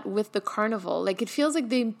done that with the carnival. Like, it feels like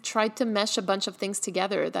they tried to mesh a bunch of things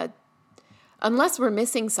together that, unless we're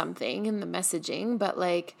missing something in the messaging, but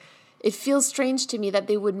like, it feels strange to me that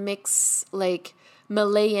they would mix like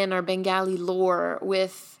Malayan or Bengali lore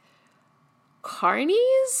with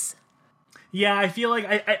carnies. Yeah, I feel like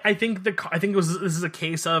I think this is a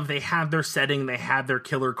case of they had their setting, they had their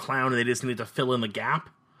killer clown, and they just needed to fill in the gap.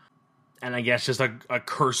 And I guess just a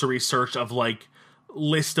cursory search of like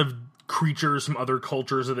list of creatures from other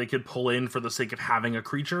cultures that they could pull in for the sake of having a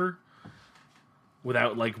creature,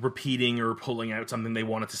 without like repeating or pulling out something they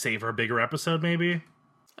wanted to save for a bigger episode, maybe.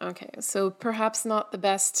 Okay, so perhaps not the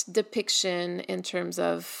best depiction in terms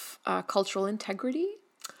of cultural integrity.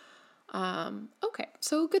 Okay,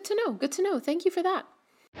 so good to know. Good to know. Thank you for that.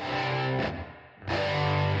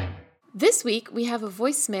 This week, we have a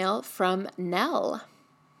voicemail from Nell.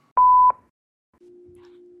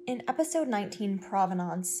 In episode 19,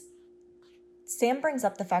 Provenance, Sam brings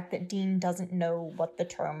up the fact that Dean doesn't know what the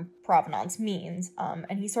term provenance means,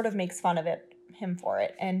 and he sort of makes fun of him for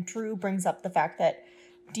it. And Drew brings up the fact that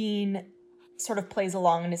Dean sort of plays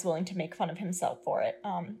along and is willing to make fun of himself for it.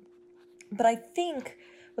 But I think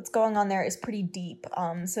what's going on there is pretty deep.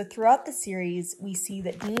 So throughout the series, we see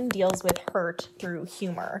that Dean deals with hurt through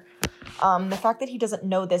humor. The fact that he doesn't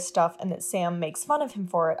know this stuff and that Sam makes fun of him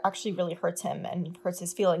for it actually really hurts him and hurts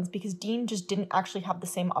his feelings, because Dean just didn't actually have the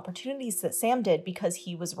same opportunities that Sam did because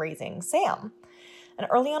he was raising Sam. And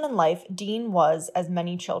early on in life, Dean was, as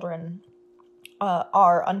many children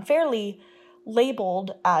are, unfairly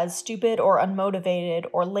labeled as stupid or unmotivated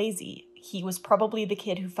or lazy. He was probably the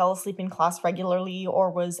kid who fell asleep in class regularly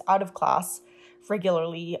or was out of class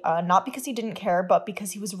regularly, not because he didn't care, but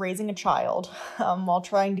because he was raising a child while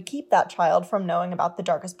trying to keep that child from knowing about the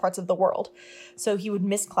darkest parts of the world. So he would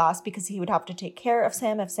miss class because he would have to take care of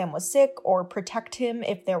Sam if Sam was sick, or protect him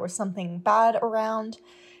if there was something bad around.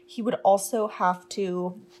 He would also have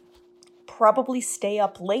to probably stay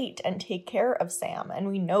up late and take care of Sam, and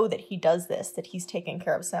we know that he does this, that he's taking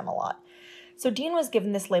care of Sam a lot. So Dean was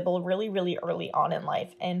given this label really, really early on in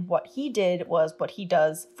life, and what he did was what he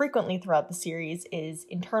does frequently throughout the series is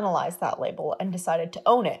internalize that label and decided to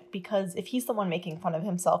own it, because if he's the one making fun of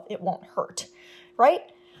himself, it won't hurt, right?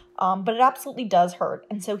 But it absolutely does hurt,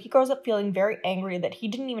 and so he grows up feeling very angry that he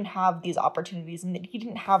didn't even have these opportunities and that he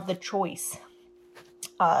didn't have the choice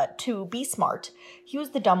to be smart. He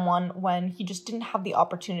was the dumb one when he just didn't have the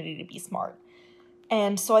opportunity to be smart.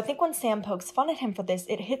 And so I think when Sam pokes fun at him for this,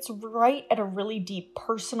 it hits right at a really deep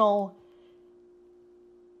personal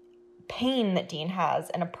pain that Dean has,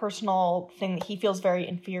 and a personal thing that he feels very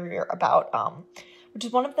inferior about, which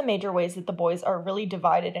is one of the major ways that the boys are really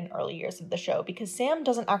divided in early years of the show, because Sam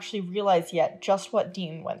doesn't actually realize yet just what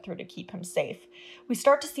Dean went through to keep him safe. We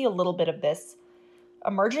start to see a little bit of this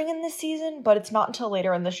emerging in this season, but it's not until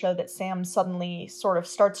later in the show that Sam suddenly sort of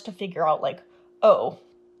starts to figure out, like, oh,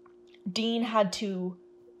 Dean had to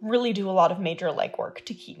really do a lot of major legwork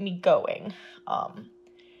to keep me going,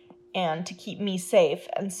 and to keep me safe.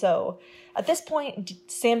 And so at this point,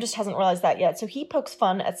 Sam just hasn't realized that yet. So he pokes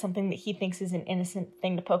fun at something that he thinks is an innocent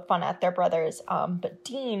thing to poke fun at their brothers. But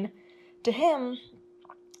Dean, to him,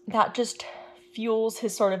 that just fuels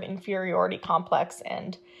his sort of inferiority complex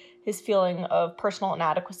and his feeling of personal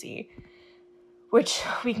inadequacy, which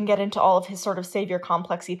we can get into all of his sort of savior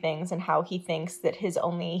complexy things and how he thinks that his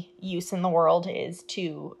only use in the world is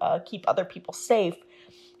to keep other people safe.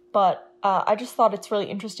 But I just thought it's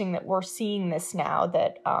really interesting that we're seeing this now,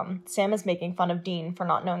 that Sam is making fun of Dean for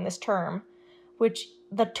not knowing this term, which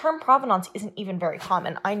the term provenance isn't even very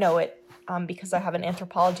common. I know it because I have an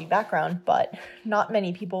anthropology background, but not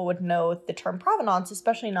many people would know the term provenance,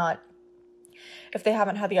 especially not if they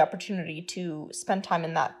haven't had the opportunity to spend time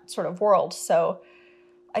in that sort of world. So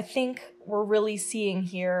I think we're really seeing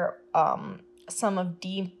here some of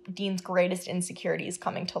Dean's greatest insecurities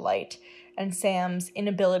coming to light, and Sam's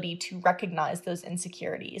inability to recognize those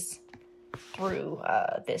insecurities through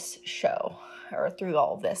this show, or through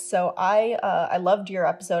all of this. So I loved your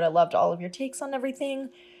episode. I loved all of your takes on everything.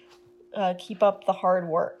 Keep up the hard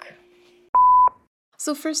work.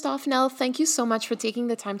 So first off, Nell, thank you so much for taking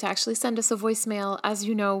the time to actually send us a voicemail. As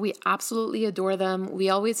you know, we absolutely adore them. We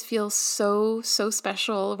always feel so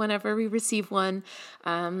special whenever we receive one.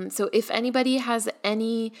 So if anybody has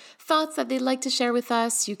any thoughts that they'd like to share with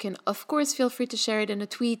us, you can, of course, feel free to share it in a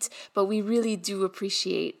tweet, but we really do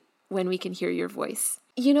appreciate when we can hear your voice.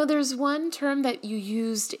 You know, there's one term that you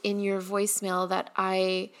used in your voicemail that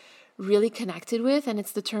I really connected with, and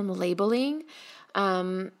it's the term labeling.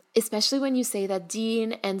 Especially when you say that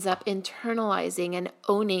Dean ends up internalizing and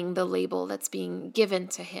owning the label that's being given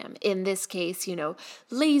to him. In this case, you know,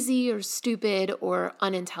 lazy or stupid or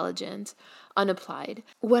unintelligent, unapplied.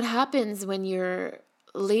 What happens when you're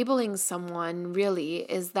labeling someone really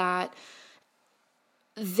is that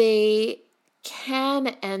they can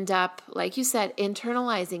end up, like you said,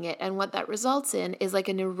 internalizing it. And what that results in is like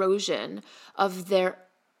an erosion of their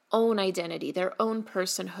own identity, their own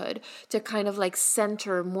personhood, to kind of like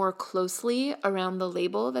center more closely around the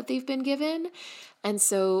label that they've been given. And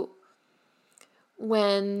so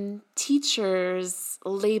when teachers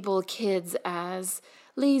label kids as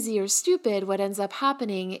lazy or stupid, what ends up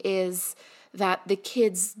happening is that the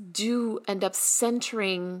kids do end up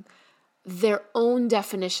centering their own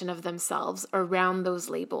definition of themselves around those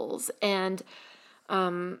labels. And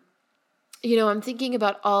you know, I'm thinking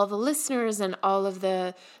about all the listeners and all of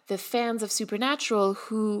the fans of Supernatural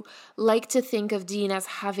who like to think of Dean as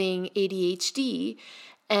having ADHD.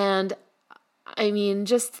 And I mean,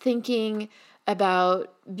 just thinking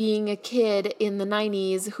about being a kid in the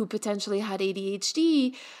 90s who potentially had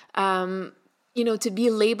ADHD, you know, to be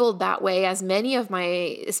labeled that way, as many of my,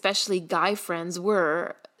 especially guy friends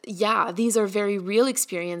were, yeah, these are very real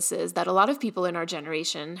experiences that a lot of people in our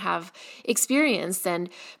generation have experienced, and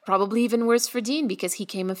probably even worse for Dean because he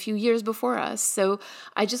came a few years before us. So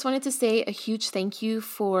I just wanted to say a huge thank you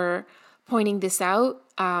for pointing this out,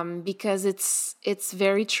 because it's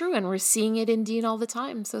very true, and we're seeing it in Dean all the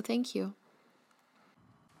time. So thank you.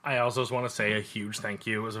 I also just want to say a huge thank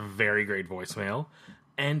you. It was a very great voicemail.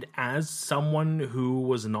 And as someone who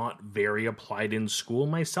was not very applied in school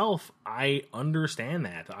myself, I understand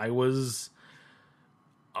that. I was,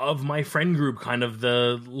 of my friend group, kind of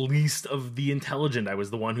the least of the intelligent. I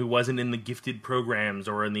was the one who wasn't in the gifted programs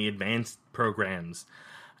or in the advanced programs.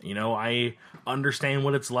 You know, I understand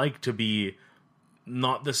what it's like to be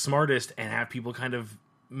not the smartest and have people kind of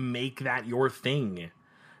make that your thing.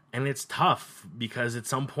 And it's tough because at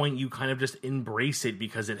some point you kind of just embrace it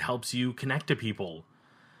because it helps you connect to people.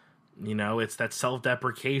 You know, it's that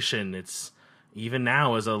self-deprecation. It's, even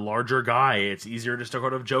now as a larger guy, it's easier just to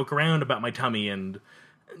sort of joke around about my tummy. And,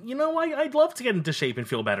 you know, I'd love to get into shape and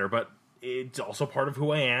feel better, but it's also part of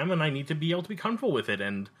who I am, and I need to be able to be comfortable with it.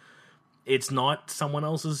 And it's not someone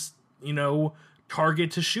else's, you know, target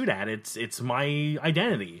to shoot at. It's my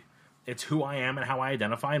identity. It's who I am and how I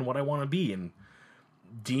identify and what I want to be. And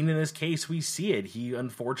Dean, in this case, we see it. He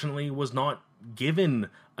unfortunately was not given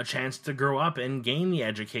a chance to grow up and gain the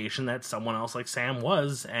education that someone else like Sam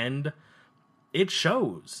was, and it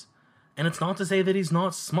shows. And it's not to say that he's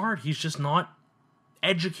not smart, he's just not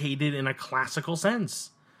educated in a classical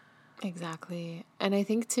sense. Exactly. And I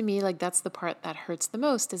think, to me, like, that's the part that hurts the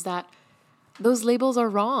most, is that those labels are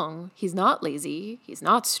wrong. He's not lazy, he's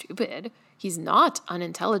not stupid, he's not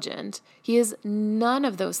unintelligent, he is none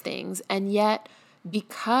of those things, and yet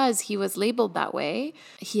because he was labeled that way,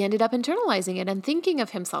 he ended up internalizing it and thinking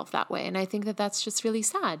of himself that way. And I think that that's just really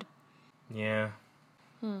sad. Yeah.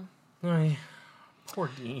 Ay,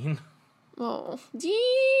 poor Dean. Oh,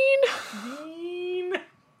 Dean! Dean!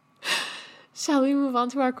 Shall we move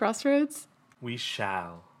on to our crossroads? We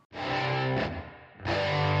shall.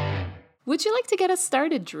 Would you like to get us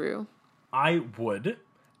started, Drew? I would.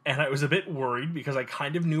 And I was a bit worried because I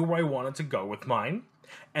kind of knew where I wanted to go with mine.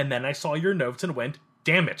 And then I saw your notes and went,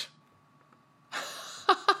 damn it.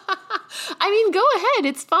 I mean, go ahead.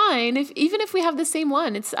 It's fine. Even if we have the same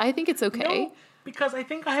one, I think it's okay. No, because I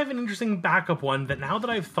think I have an interesting backup one that now that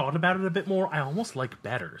I've thought about it a bit more, I almost like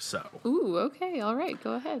better, so. Ooh, okay. All right.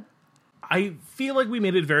 Go ahead. I feel like we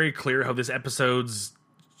made it very clear how this episode's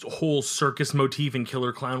whole circus motif in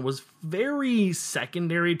Killer Clown was very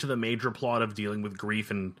secondary to the major plot of dealing with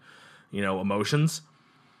grief and, emotions.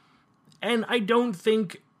 And I don't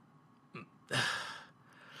think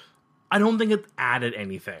it added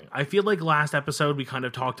anything. I feel like last episode we kind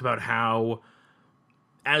of talked about how,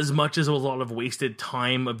 as much as it was a lot of wasted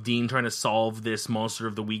time of Dean trying to solve this Monster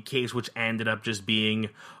of the Week case, which ended up just being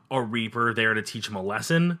a Reaper there to teach him a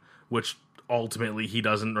lesson, which ultimately he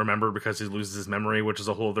doesn't remember because he loses his memory, which is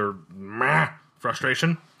a whole other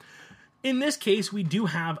frustration. In this case, we do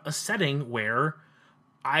have a setting where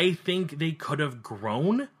I think they could have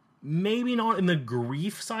grown, maybe not in the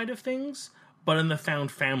grief side of things, but in the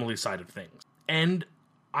found family side of things. And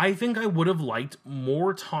I think I would have liked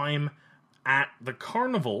more time at the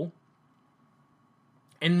carnival,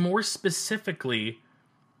 and more specifically,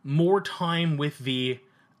 more time with the,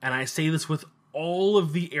 and I say this with all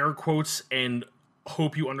of the air quotes and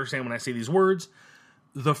hope you understand when I say these words,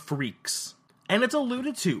 the freaks. And it's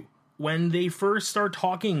alluded to when they first start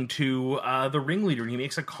talking to the ringleader, and he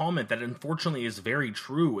makes a comment that unfortunately is very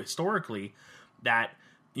true historically, that,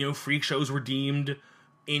 freak shows were deemed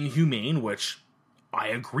inhumane, which I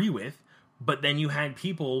agree with, but then you had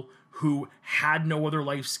people who had no other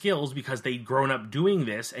life skills because they'd grown up doing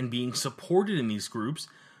this and being supported in these groups,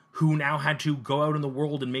 who now had to go out in the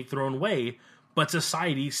world and make their own way, but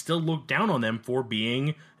society still looked down on them for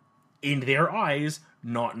being, in their eyes,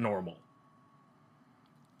 not normal.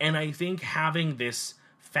 And I think having this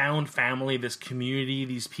found family, this community,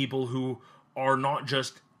 these people who are not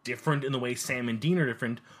just different in the way Sam and Dean are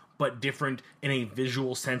different, but different in a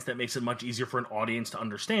visual sense that makes it much easier for an audience to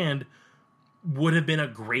understand, would have been a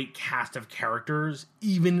great cast of characters,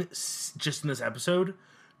 even just in this episode,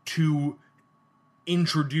 to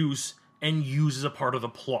introduce and use as a part of the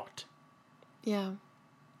plot. Yeah,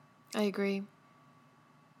 I agree.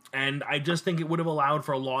 And I just think it would have allowed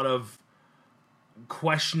for a lot of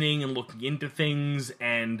questioning and looking into things,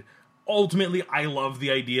 and ultimately I love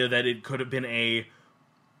the idea that it could have been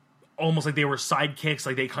almost like they were sidekicks,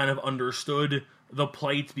 like they kind of understood the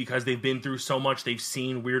plight because they've been through so much, they've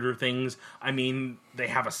seen weirder things. I mean, they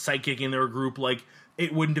have a psychic in their group, like,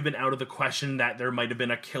 it wouldn't have been out of the question that there might have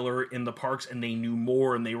been a killer in the parks and they knew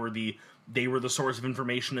more, and they were the source of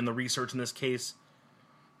information and the research in this case,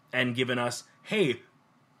 and given us, hey,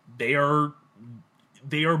 they are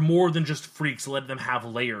more than just freaks, let them have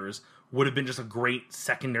layers, would have been just a great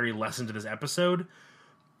secondary lesson to this episode.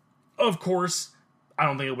 Of course, I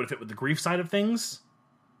don't think it would have fit with the grief side of things.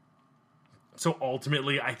 So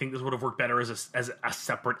ultimately, I think this would have worked better as a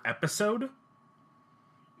separate episode.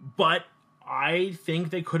 But I think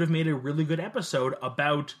they could have made a really good episode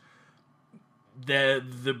about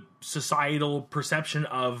the societal perception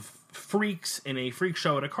of freaks in a freak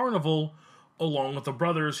show at a carnival, along with the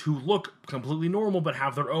brothers who look completely normal but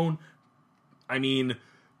have their own,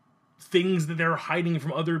 things that they're hiding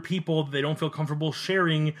from other people that they don't feel comfortable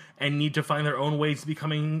sharing and need to find their own ways to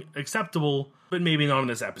becoming acceptable, but maybe not in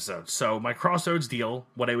this episode. So my Crossroads deal,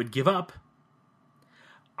 what I would give up,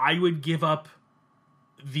 I would give up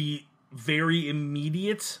the very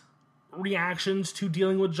immediate reactions to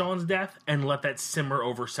dealing with John's death and let that simmer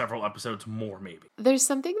over several episodes more, maybe. There's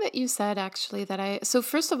something that you said, actually, so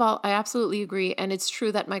first of all, I absolutely agree, and it's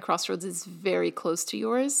true that my Crossroads is very close to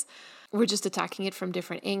yours. We're just attacking it from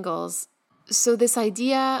different angles. So this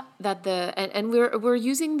idea that we're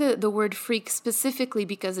using the word freak specifically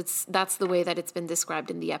because that's the way that it's been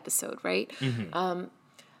described in the episode, right? Mm-hmm.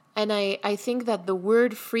 And I think that the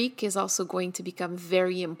word freak is also going to become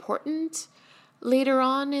very important later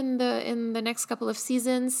on in the next couple of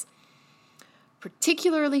seasons,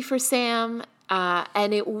 particularly for Sam.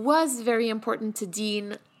 And it was very important to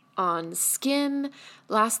Dean on Skin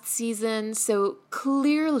last season. So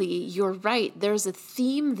clearly, you're right. There's a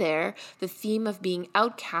theme there, the theme of being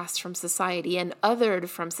outcast from society and othered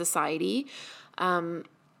from society. That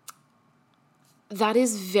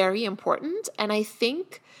is very important. And I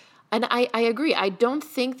think, and I agree, I don't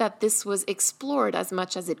think that this was explored as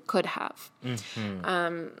much as it could have.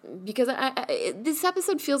 Mm-hmm. Because this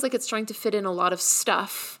episode feels like it's trying to fit in a lot of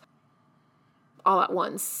stuff all at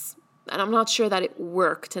once. And I'm not sure that it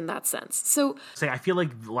worked in that sense. So, I feel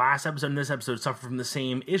like the last episode and this episode suffer from the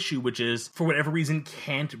same issue, which is, for whatever reason,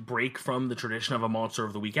 can't break from the tradition of a Monster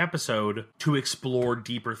of the Week episode to explore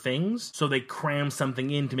deeper things. So they cram something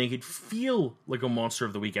in to make it feel like a Monster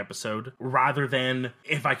of the Week episode, rather than,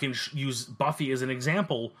 if I can use Buffy as an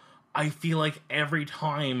example, I feel like every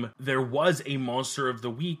time there was a Monster of the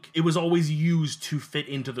Week, it was always used to fit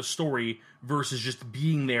into the story versus just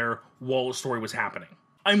being there while the story was happening.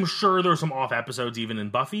 I'm sure there's some off episodes even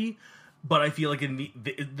in Buffy, but I feel like in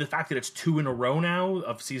the fact that it's 2 in a row now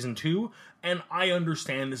of season 2, and I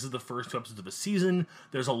understand this is the first 2 episodes of a season,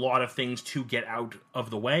 there's a lot of things to get out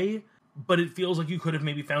of the way, but it feels like you could have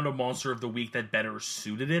maybe found a monster of the week that better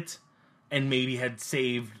suited it, and maybe had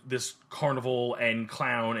saved this carnival and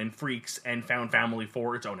clown and freaks and found family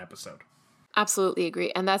for its own episode. Absolutely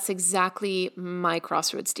agree. And that's exactly my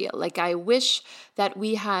Crossroads deal. Like, I wish that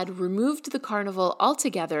we had removed the carnival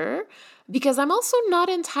altogether, because I'm also not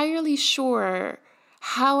entirely sure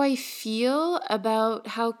how I feel about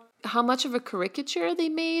how much of a caricature they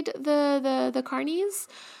made the carnies.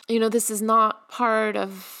 You know, this is not part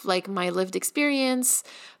of like my lived experience,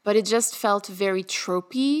 but it just felt very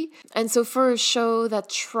tropey. And so for a show that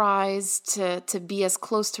tries to be as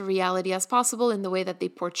close to reality as possible in the way that they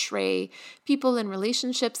portray people in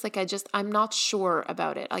relationships, like I'm not sure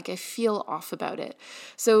about it. Like, I feel off about it.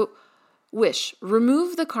 So wish,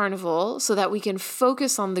 remove the carnival so that we can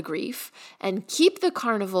focus on the grief, and keep the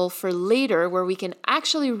carnival for later, where we can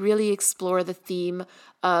actually really explore the theme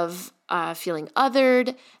of feeling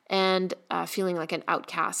othered and feeling like an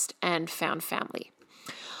outcast and found family.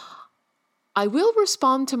 I will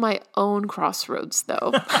respond to my own Crossroads,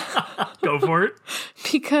 though. Go for it.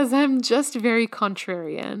 Because I'm just very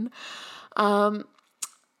contrarian.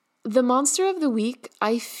 The monster of the week,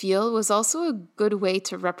 I feel, was also a good way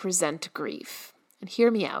to represent grief. And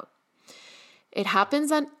hear me out. It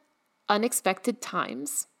happens at unexpected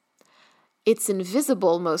times. It's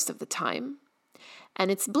invisible most of the time.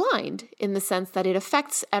 And it's blind in the sense that it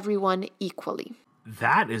affects everyone equally.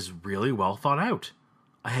 That is really well thought out.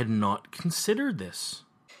 I had not considered this.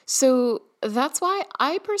 So that's why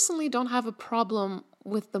I personally don't have a problem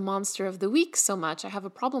with the monster of the week so much. I have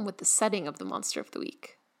a problem with the setting of the monster of the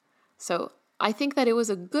week. So I think that it was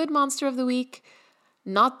a good monster of the week,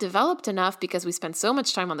 not developed enough because we spent so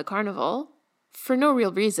much time on the carnival for no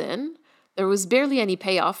real reason. There was barely any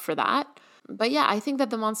payoff for that. But yeah, I think that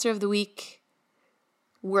the monster of the week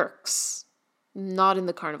works, not in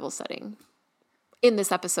the carnival setting. In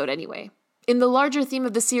this episode anyway. In the larger theme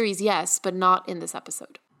of the series, yes, but not in this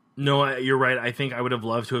episode. No, you're right. I think I would have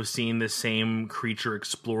loved to have seen this same creature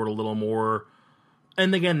explored a little more.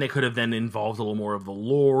 And again, they could have then involved a little more of the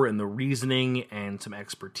lore and the reasoning and some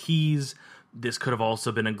expertise. This could have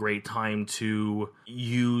also been a great time to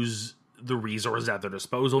use the resources at their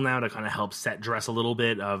disposal now to kind of help set dress a little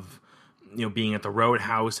bit of, you know, being at the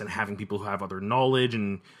Roadhouse and having people who have other knowledge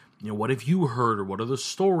and, you know, what have you heard, or what are the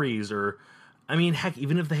stories, or, I mean, heck,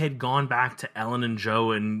 even if they had gone back to Ellen and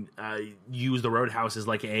Joe and used the Roadhouse as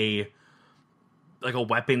like a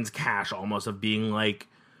weapons cache almost, of being like,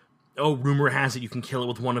 oh, rumor has it you can kill it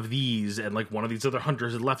with one of these, and like one of these other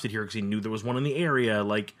hunters had left it here because he knew there was one in the area.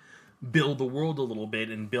 Like, build the world a little bit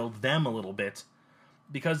and build them a little bit,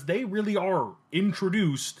 because they really are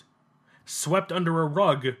introduced, swept under a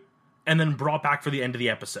rug, and then brought back for the end of the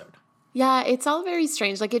episode. Yeah, it's all very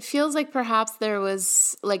strange. Like, it feels like perhaps there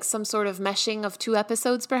was like some sort of meshing of 2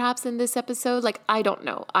 episodes perhaps in this episode. Like, I don't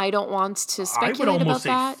know. I don't want to speculate about that.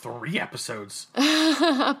 I would almost say 3 episodes.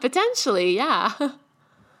 Potentially, yeah.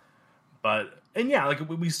 But, and yeah, like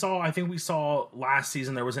I think we saw last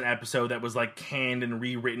season there was an episode that was like canned and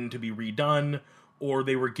rewritten to be redone, or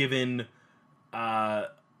they were given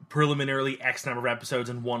preliminarily X number of episodes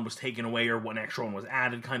and one was taken away or one extra one was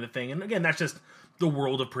added kind of thing. And again, that's just the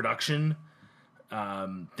world of production.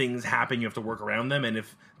 Things happen, you have to work around them. And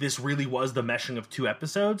if this really was the meshing of 2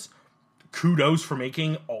 episodes, kudos for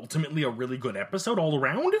making ultimately a really good episode all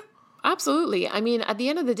around. Absolutely. I mean, at the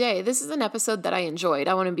end of the day, this is an episode that I enjoyed.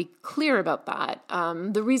 I want to be clear about that.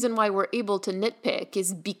 The reason why we're able to nitpick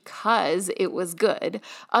is because it was good.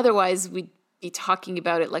 Otherwise, we'd be talking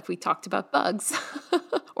about it like we talked about Bugs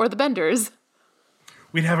or the Benders.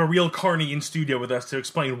 We'd have a real Carney in studio with us to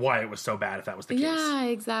explain why it was so bad if that was the case. Yeah,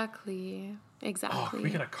 exactly. Oh, can we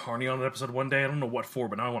get a Carney on an episode one day? I don't know what for,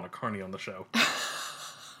 but now I want a Carney on the show.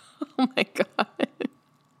 Oh my God.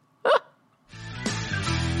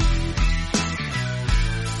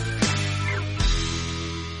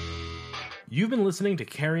 You've been listening to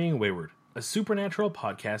Carrying Wayward, a supernatural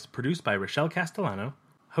podcast produced by Rochelle Castellano,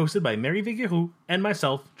 hosted by Mary Vigouroux and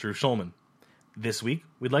myself, Drew Schulman. This week,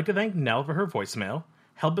 we'd like to thank Nell for her voicemail.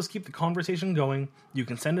 Help us keep the conversation going. You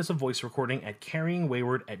can send us a voice recording at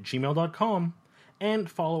carryingwayward@gmail.com,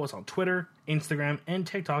 and follow us on Twitter, Instagram, and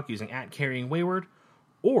TikTok using @carryingwayward,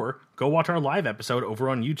 or go watch our live episode over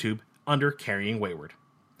on YouTube under Carrying Wayward.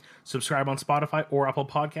 Subscribe on Spotify or Apple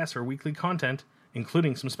Podcasts for weekly content,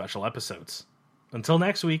 including some special episodes. Until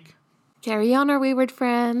next week. Carry on, our wayward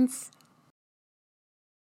friends.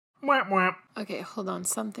 Mwah, mwah. Okay, hold on.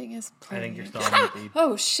 Something is playing. I think you're still on the beat.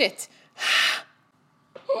 Oh, shit.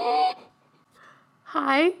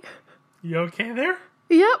 Hi. You okay there?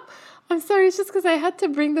 Yep. I'm sorry. It's just because I had to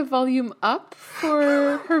bring the volume up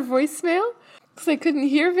for her voicemail. because I couldn't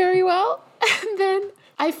hear very well. And then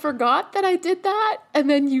I forgot that I did that. And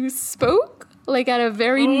then you spoke like at a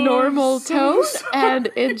very normal tone. Sorry. And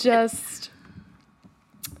it just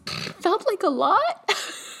felt like a lot.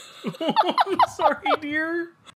 I'm sorry, dear.